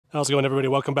How's it going, everybody?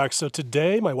 Welcome back. So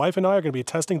today, my wife and I are going to be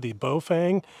testing the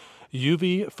Baofeng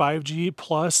UV-5G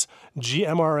Plus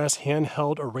GMRS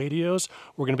handheld radios.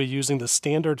 We're going to be using the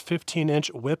standard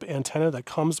 15-inch whip antenna that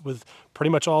comes with pretty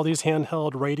much all these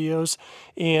handheld radios.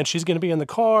 And she's going to be in the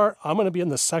car. I'm going to be in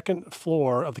the second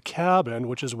floor of the cabin,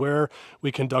 which is where we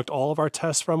conduct all of our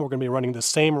tests from. We're going to be running the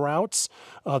same routes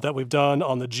that we've done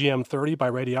on the GM30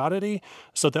 by Radioddity,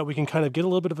 so that we can kind of get a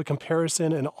little bit of a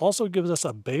comparison, and also gives us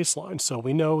a baseline so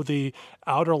we know the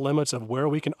outer limits of where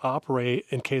we can operate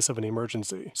in case of an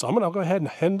emergency. So I'm going to go ahead and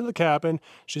head into the cabin.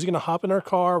 She's going to hop in her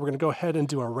car. We're going to go ahead and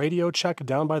do a radio check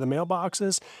down by the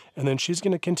mailboxes, and then she's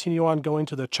going to continue on going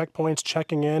to the checkpoints,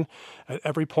 checking in at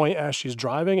every point as she's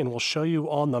driving, and we'll show you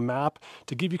on the map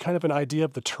to give you kind of an idea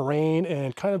of the terrain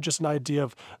and kind of just an idea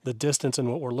of the distance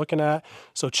and what we're looking at.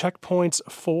 So checkpoints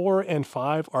 4 and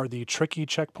 5 are the tricky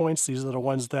checkpoints. These are the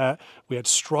ones that we had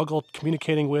struggled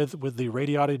communicating with the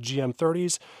Radioddity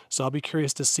GM30s. So I'll be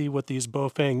curious to see what these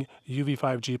Baofeng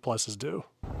UV-5G Pluses do.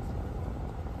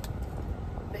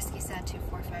 Whiskey Sad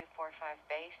 24545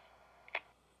 base.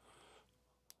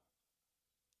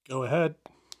 Go ahead.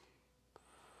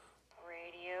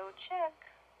 Radio check.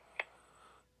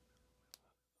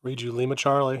 Read you Lima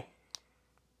Charlie.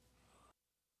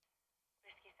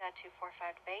 Whiskey Sad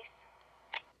 245 base.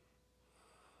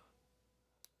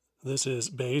 This is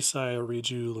base. I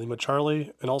read you Lima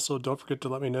Charlie. And also don't forget to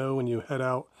let me know when you head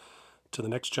out to the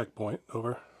next checkpoint.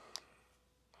 Over.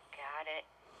 Got it.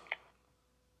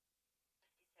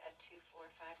 Whiskey Sad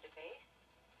 245 to base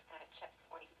at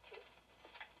checkpoint 2.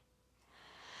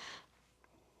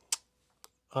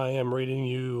 I am reading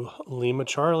you Lima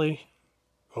Charlie.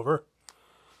 Over.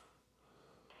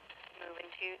 Moving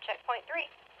to checkpoint 3.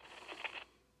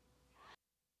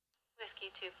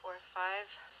 Whiskey 245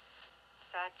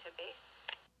 sad to base.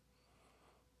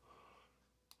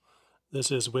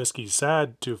 This is Whiskey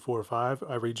Sad 245.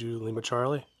 I read you Lima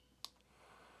Charlie.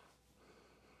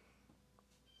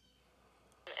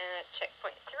 At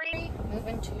checkpoint 3.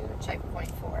 Moving to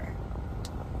checkpoint 4.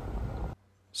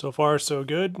 So far, so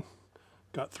good.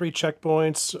 Got 3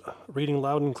 checkpoints, reading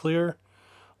loud and clear.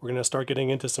 We're going to start getting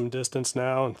into some distance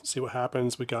now and see what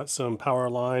happens. We got some power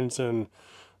lines and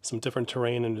some different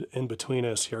terrain in between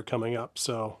us here coming up.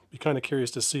 So be kind of curious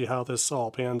to see how this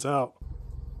all pans out.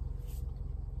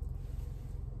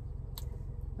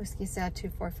 Whiskey Sad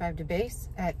 245 to base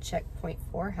at checkpoint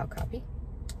 4. How copy?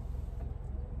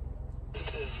 This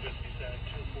is Whiskey Sad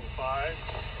 245.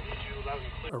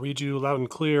 I read you loud and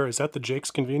clear. Is that the Jake's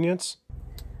Convenience?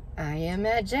 I am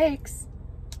at Jake's.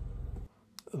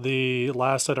 The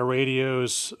last set of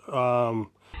radios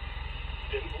didn't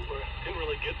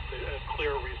really get a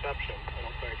clear reception, I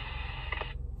don't think.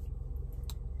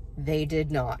 They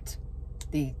did not.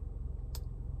 These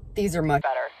are much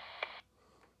better.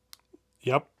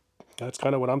 Yep, that's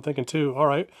kind of what I'm thinking too. All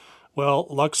right, well,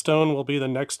 Luckstone will be the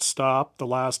next stop, the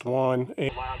last one.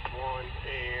 And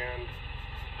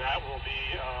that will be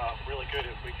really good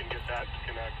if we can get that to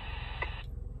connect.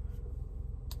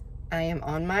 I am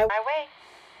on my way.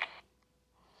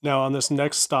 Now on this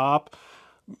next stop,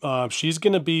 she's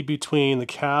going to be between the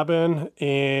cabin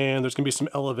and there's going to be some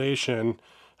elevation.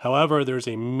 However, there's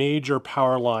a major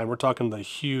power line. We're talking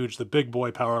the big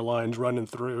boy power lines running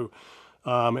through.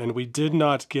 And we did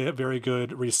not get very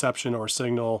good reception or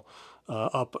signal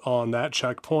up on that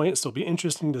checkpoint. So it'll be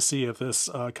interesting to see if this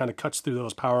kind of cuts through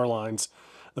those power lines.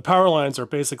 The power lines are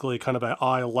basically kind of at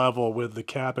eye level with the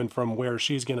cabin from where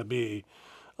she's going to be.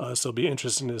 So it'll be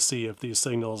interesting to see if these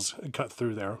signals cut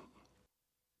through there.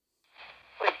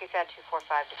 Whiskey Sad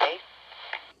 245 to base.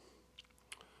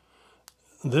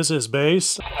 This is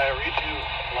base. I read you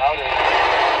louder.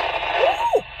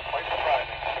 Quite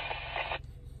surprising.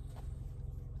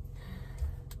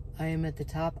 I am at the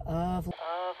top of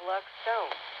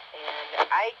Luckstone, and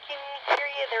I can hear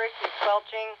you. There is some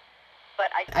squelching, but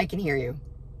I can hear you.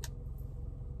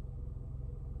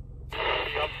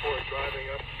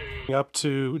 Driving up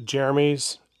to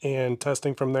Jeremy's and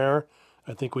testing from there.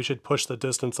 I think we should push the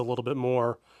distance a little bit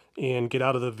more and get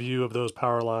out of the view of those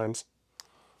power lines.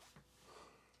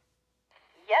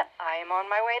 Yep, I am on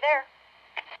my way there.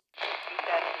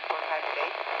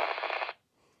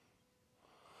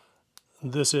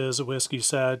 This is Whiskey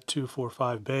Sad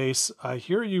 245 base. I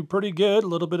hear you pretty good, a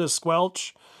little bit of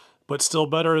squelch, but still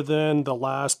better than the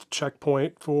last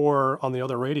checkpoint on the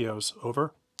other radios.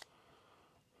 Over.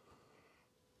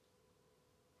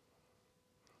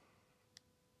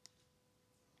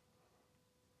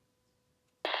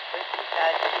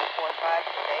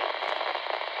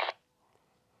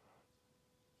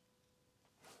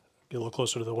 Get a little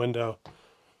closer to the window.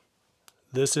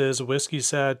 This is Whiskey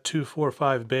Sad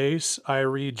 245 base. I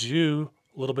read you.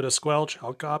 A little bit of squelch.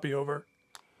 I'll copy over.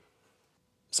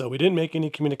 So we didn't make any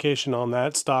communication on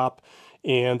that stop,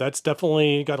 and that's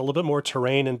definitely got a little bit more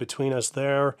terrain in between us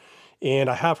there. And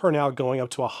I have her now going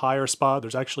up to a higher spot.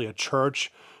 There's actually a church,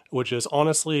 which is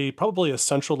honestly probably a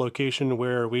central location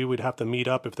where we would have to meet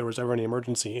up if there was ever any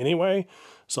emergency anyway.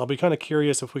 So I'll be kind of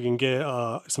curious if we can get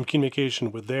some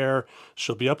communication with there.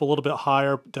 She'll be up a little bit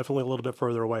higher, definitely a little bit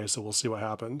further away, so we'll see what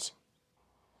happens.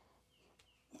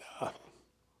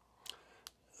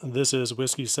 This is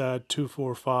Whiskey Sad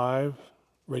 245.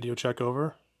 Radio check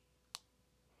over.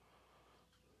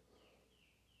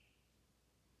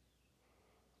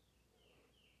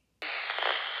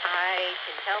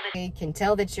 I can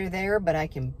tell that you're there, but I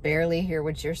can barely hear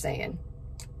what you're saying.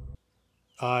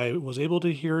 I was able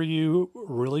to hear you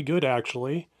really good,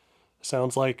 actually.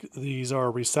 Sounds like these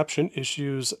are reception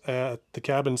issues at the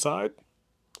cabin side.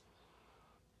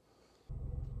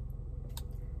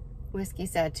 Whiskey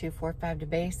Sad 245 to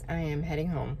base. I am heading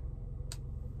home.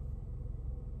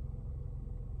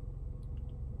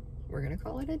 We're going to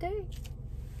call it a day.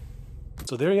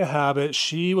 So there you have it.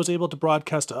 She was able to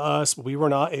broadcast to us. We were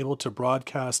not able to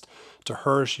broadcast to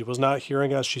her. She was not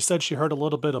hearing us. She said she heard a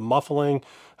little bit of muffling,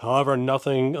 however,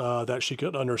 nothing that she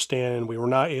could understand. We were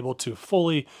not able to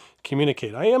fully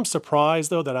communicate. I am surprised,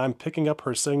 though, that I'm picking up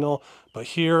her signal, but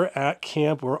here at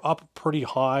camp, we're up pretty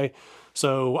high,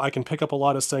 so I can pick up a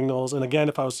lot of signals. And again,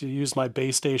 if I was to use my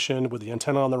base station with the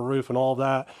antenna on the roof and all of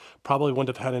that, probably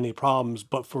wouldn't have had any problems.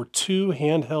 But for two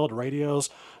handheld radios,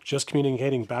 just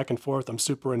communicating back and forth, I'm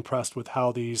super impressed with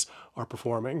how these are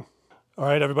performing. All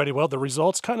right, everybody. Well, the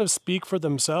results kind of speak for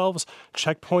themselves.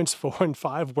 Checkpoints 4 and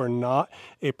 5 were not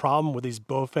a problem with these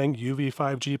Baofeng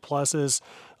UV-5G Pluses.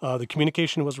 The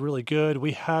communication was really good.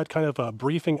 We had kind of a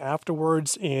briefing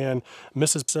afterwards, and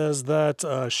Mrs. says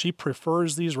that she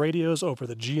prefers these radios over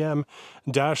the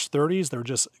GM-30s. They're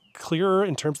just clearer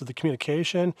in terms of the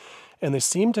communication, and they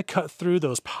seem to cut through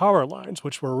those power lines,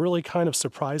 which we're really kind of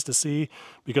surprised to see,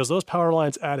 because those power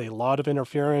lines add a lot of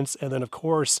interference. And then, of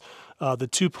course, the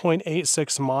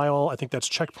 2.86 mile, I think that's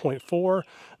checkpoint 4.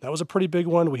 That was a pretty big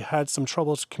one. We had some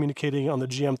troubles communicating on the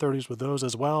GM30s with those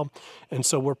as well. And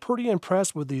so we're pretty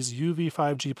impressed with these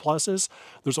UV-5G Pluses.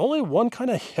 There's only one kind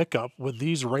of hiccup with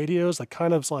these radios that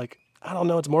kind of like, I don't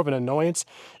know, it's more of an annoyance,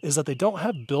 is that they don't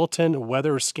have built-in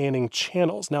weather scanning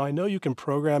channels. Now, I know you can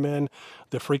program in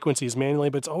the frequencies manually,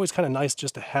 but it's always kind of nice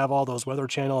just to have all those weather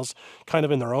channels kind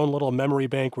of in their own little memory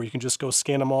bank where you can just go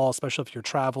scan them all, especially if you're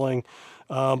traveling.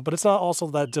 But it's not also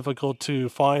that difficult to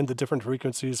find the different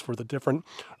frequencies for the different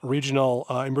regional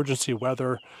emergency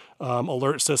weather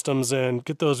alert systems and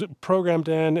get those programmed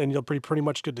in, and you'll be pretty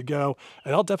much good to go.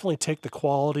 And I'll definitely take the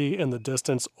quality and the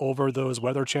distance over those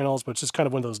weather channels, but it's just kind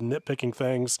of one of those nitpicking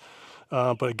things.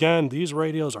 But again, these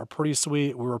radios are pretty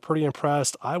sweet. We were pretty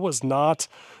impressed. I was not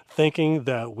thinking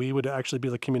that we would actually be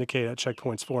able to communicate at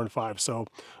checkpoints 4 and 5. So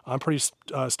I'm pretty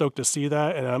stoked to see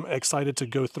that, and I'm excited to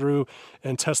go through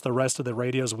and test the rest of the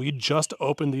radios. We just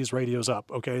opened these radios up,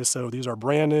 okay? So these are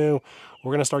brand new.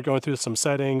 We're going to start going through some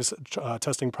settings,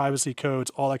 testing privacy codes,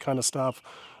 all that kind of stuff.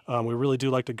 We really do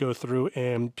like to go through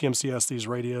and PMCS these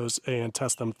radios and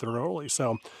test them thoroughly.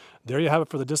 So there you have it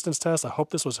for the distance test. I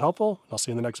hope this was helpful. I'll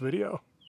see you in the next video.